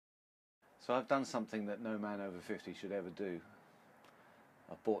So I've done something that no man over 50 should ever do.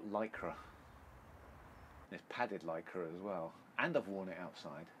 I've bought Lycra. It's padded Lycra as well, and I've worn it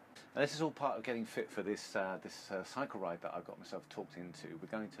outside. And this is all part of getting fit for this cycle ride that I've got myself talked into.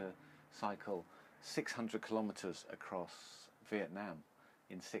 We're going to cycle 600 kilometers across Vietnam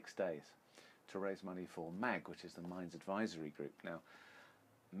in 6 days to raise money for MAG, which is the Mines Advisory Group. Now,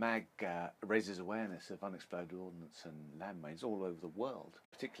 MAG raises awareness of unexploded ordnance and land mines all over the world,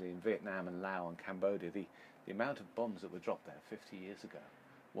 particularly in Vietnam and Laos and Cambodia. The amount of bombs that were dropped there 50 years ago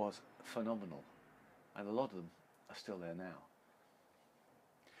was phenomenal, and a lot of them are still there now.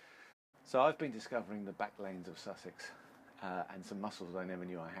 So I've been discovering the back lanes of Sussex and some muscles I never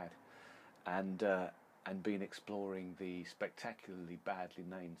knew I had, and been exploring the spectacularly badly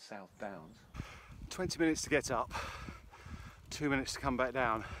named South Downs. 20 minutes to get up, 2 minutes to come back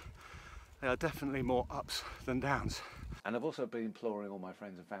down. There are definitely more ups than downs. And I've also been imploring all my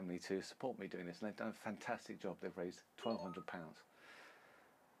friends and family to support me doing this, and they've done a fantastic job. They've raised £1,200.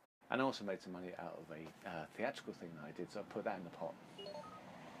 And I also made some money out of a theatrical thing that I did, so I put that in the pot.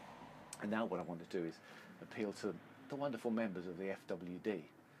 And now what I want to do is appeal to the wonderful members of the FWD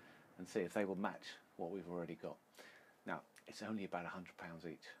and see if they will match what we've already got. Now, it's only about £100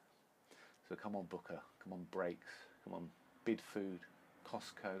 each. So come on Booker, come on Breaks, come on Bid Food,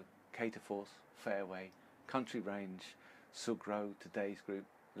 Costco, Caterforce, Fairway, Country Range, Sugro, Today's Group,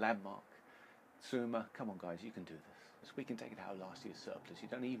 Landmark, Suma. Come on guys, you can do this. We can take it out of last year's surplus. You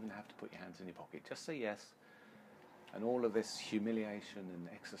don't even have to put your hands in your pocket. Just say yes. And all of this humiliation and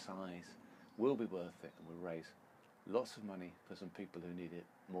exercise will be worth it, and we'll raise lots of money for some people who need it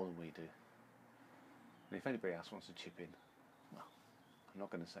more than we do. And if anybody else wants to chip in, well, I'm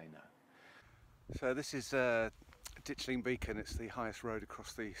not going to say no. So this is Ditchling Beacon. It's the highest road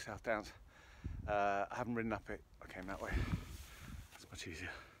across the South Downs. I haven't ridden up it. I came that way. It's much easier.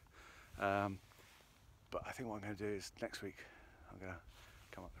 But I think what I'm going to do is next week I'm going to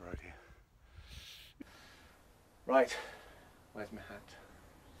come up the road here. Right, where's my hat?